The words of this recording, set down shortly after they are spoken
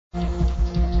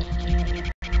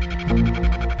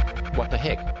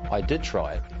I did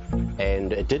try it,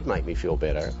 and it did make me feel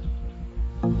better.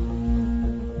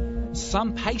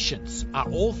 Some patients are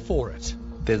all for it.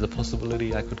 There's a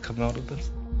possibility I could come out of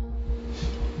this.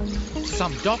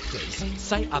 Some doctors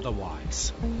say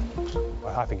otherwise.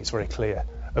 I think it's very clear.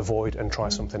 Avoid and try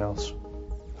something else.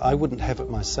 I wouldn't have it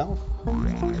myself.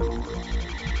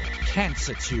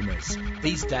 Cancer tumours.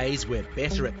 These days we're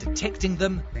better at detecting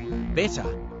them, better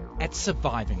at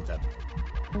surviving them.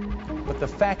 But the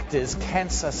fact is,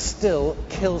 cancer still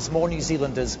kills more New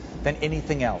Zealanders than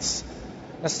anything else.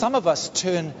 Now, some of us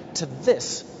turn to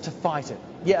this to fight it.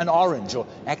 Yeah, an orange, or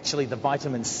actually the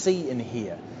vitamin C in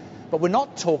here. But we're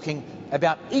not talking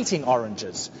about eating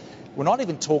oranges. We're not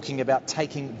even talking about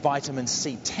taking vitamin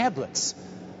C tablets.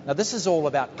 Now, this is all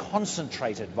about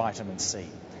concentrated vitamin C.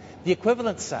 The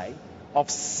equivalent, say, of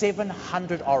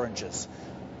 700 oranges,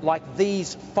 like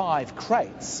these 5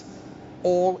 crates,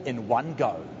 all in one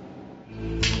go.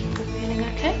 Feeling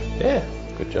okay? Yeah,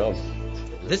 good job.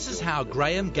 This is how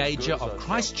Graham Gauger of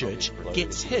Christchurch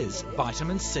gets his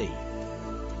vitamin C.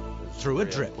 Through a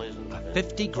drip, a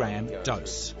 50-gram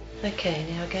dose. Okay,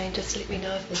 now again, just let me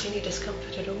know if there's any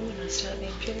discomfort at all when I start the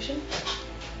infusion.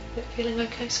 You feeling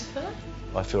okay so far?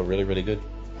 I feel really, really good.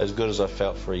 As good as I've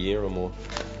felt for a year or more.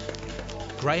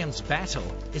 Graham's battle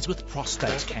is with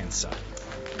prostate cancer.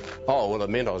 Oh, well, it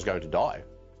meant I was going to die.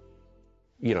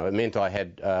 You know, it meant I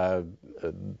had,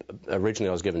 originally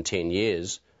I was given 10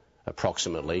 years,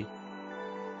 approximately.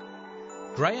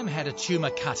 Graham had a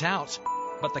tumour cut out,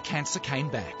 but the cancer came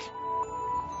back.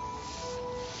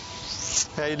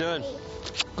 How you doing?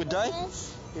 Good day?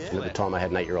 And at the time I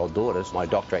had an 8-year-old daughter, my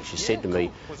doctor actually said to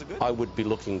me, I would be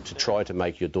looking to try to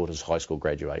make your daughter's high school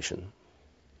graduation.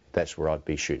 That's where I'd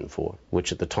be shooting for,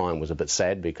 which at the time was a bit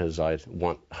sad because I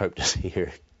hoped to see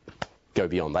her go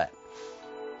beyond that.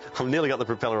 I've nearly got the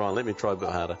propeller on. Let me try a bit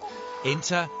harder.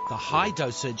 Enter the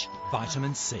high-dosage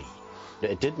vitamin C.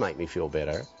 It did make me feel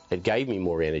better. It gave me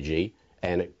more energy,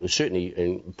 and it was certainly,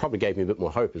 and probably gave me a bit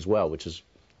more hope as well, which is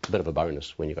a bit of a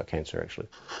bonus when you've got cancer, actually.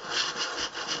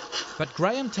 But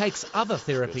Graham takes other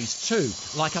therapies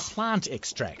too, like a plant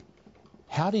extract.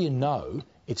 How do you know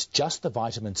it's just the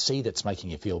vitamin C that's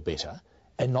making you feel better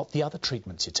and not the other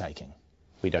treatments you're taking?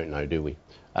 We don't know, do we?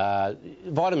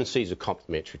 Vitamin C is a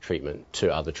complementary treatment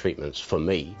to other treatments for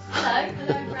me.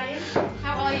 Hello, Graham.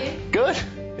 How are you? Good.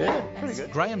 Yeah, pretty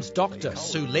good. Graham's doctor,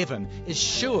 Sue Levin, is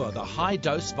sure the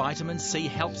high-dose vitamin C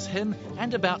helps him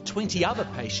and about 20 other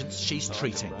patients she's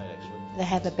treating. They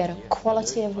have a better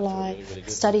quality of life.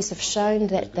 Studies have shown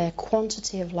that their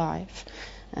quantity of life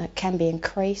can be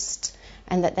increased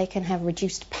and that they can have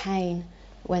reduced pain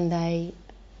when they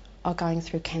are going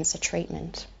through cancer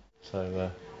treatment.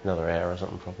 So another hour or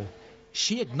something probably.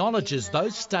 She acknowledges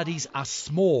those studies are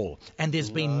small and there's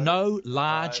been no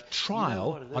large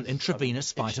trial on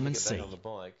intravenous vitamin C.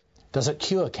 Does it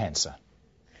cure cancer?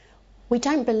 We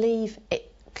don't believe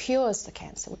it cures the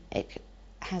cancer. It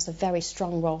has a very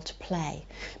strong role to play,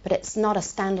 but it's not a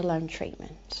standalone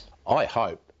treatment. I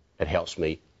hope it helps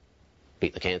me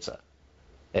beat the cancer.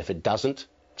 If it doesn't,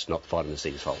 it's not vitamin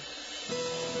C's fault.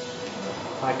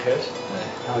 Hi, Kurt.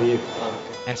 How are you?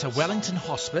 At a Wellington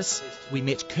hospice, we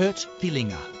met Kurt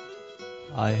Thilinga.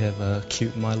 I have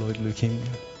acute myeloid leukemia.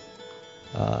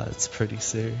 It's pretty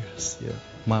serious, yeah.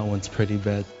 My one's pretty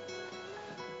bad.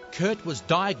 Kurt was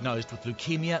diagnosed with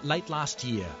leukemia late last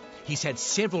year. He's had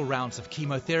several rounds of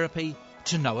chemotherapy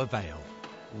to no avail.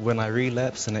 When I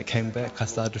relapsed and it came back, I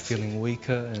started feeling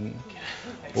weaker and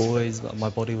always my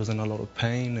body was in a lot of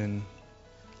pain, and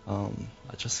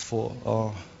I just thought,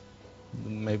 oh,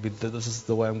 maybe this is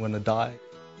the way I'm going to die.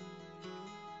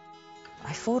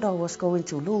 I thought I was going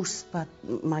to lose, but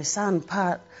my son,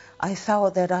 Pat, I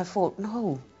thought,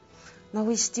 no,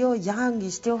 he's still young, he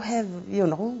still have,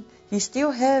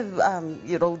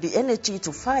 the energy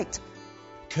to fight.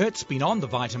 Kurt's been on the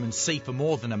vitamin C for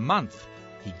more than a month.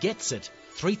 He gets it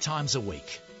 3 times a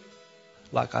week.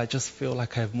 Like, I just feel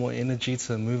like I have more energy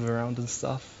to move around and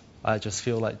stuff. I just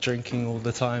feel like drinking all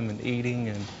the time and eating,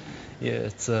 and yeah,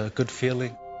 it's a good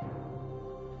feeling.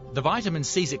 The vitamin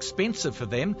C's expensive for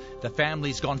them. The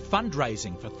family's gone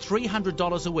fundraising for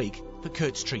 $300 a week for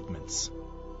Kurt's treatments.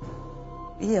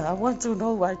 Yeah, I want to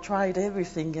know. I tried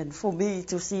everything, and for me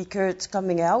to see Kurt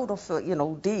coming out of,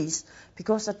 these,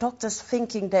 because the doctor's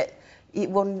thinking that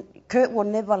Kurt will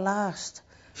never last.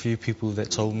 A few people that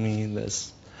told me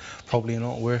that's probably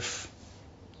not worth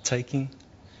taking,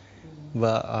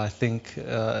 but I think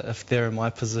if they're in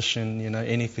my position,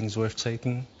 anything's worth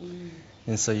taking.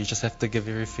 And so you just have to give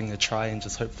everything a try and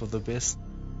just hope for the best.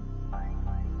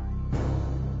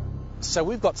 So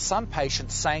we've got some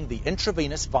patients saying the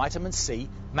intravenous vitamin C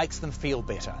makes them feel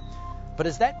better. But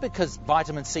is that because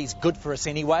vitamin C is good for us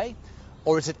anyway,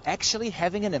 or is it actually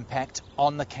having an impact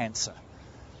on the cancer?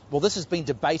 Well, this has been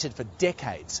debated for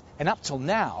decades, and up till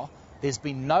now, there's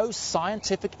been no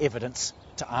scientific evidence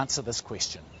to answer this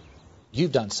question.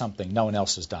 You've done something no one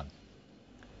else has done.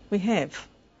 We have.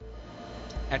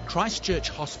 At Christchurch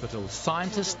Hospital,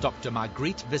 scientist Dr.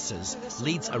 Margriet Vissers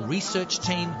leads a research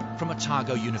team from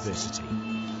Otago University.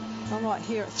 I'm right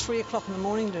here at 3 o'clock in the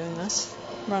morning doing this,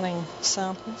 running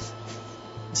samples.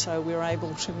 So we were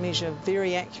able to measure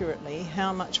very accurately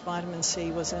how much vitamin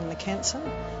C was in the cancer.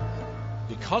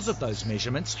 Because of those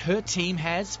measurements, her team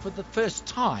has, for the first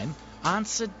time,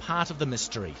 answered part of the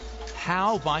mystery: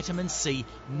 how vitamin C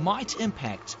might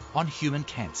impact on human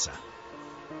cancer.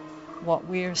 What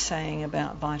we're saying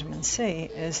about vitamin C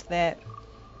is that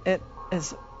it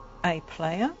is a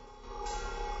player.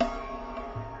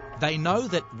 They know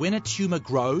that when a tumour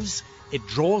grows, it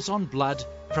draws on blood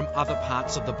from other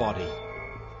parts of the body.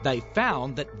 They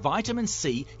found that vitamin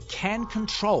C can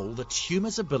control the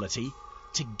tumour's ability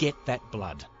to get that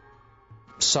blood.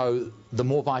 So the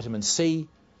more vitamin C,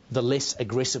 the less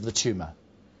aggressive the tumour.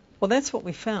 Well, that's what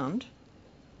we found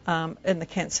in the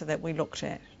cancer that we looked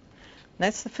at.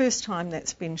 That's the first time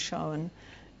that's been shown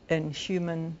in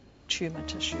human tumour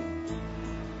tissue.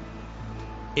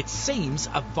 It seems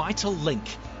a vital link,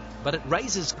 but it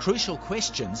raises crucial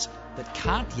questions that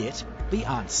can't yet be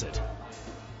answered.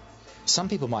 Some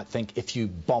people might think if you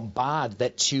bombard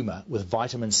that tumour with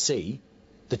vitamin C,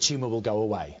 the tumour will go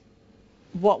away.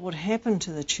 What would happen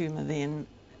to the tumour then,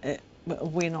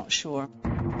 we're not sure.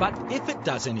 But if it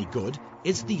does any good,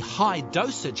 is the high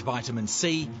dosage vitamin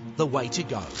C the way to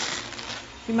go?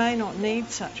 You may not need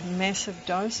such massive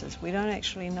doses. We don't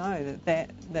actually know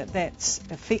that's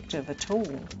effective at all.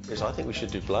 Yes, I think we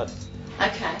should do blood.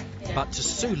 Okay. Yeah. But to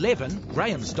Sue Levin,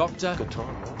 Graham's doctor,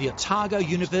 the Otago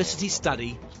University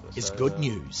study is good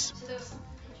news.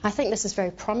 I think this is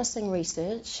very promising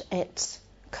research. It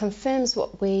confirms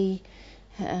what we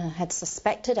had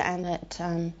suspected, and that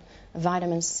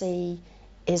vitamin C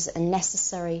is a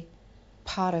necessary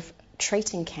part of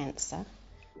treating cancer.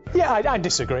 Yeah, I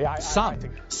disagree. Some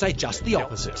say just the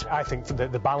opposite. I think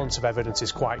the balance of evidence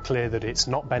is quite clear that it's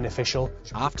not beneficial.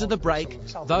 After the break,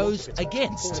 those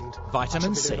against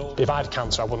vitamin C. If I had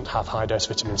cancer, I wouldn't have high dose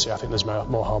vitamin C. I think there's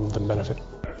more harm than benefit.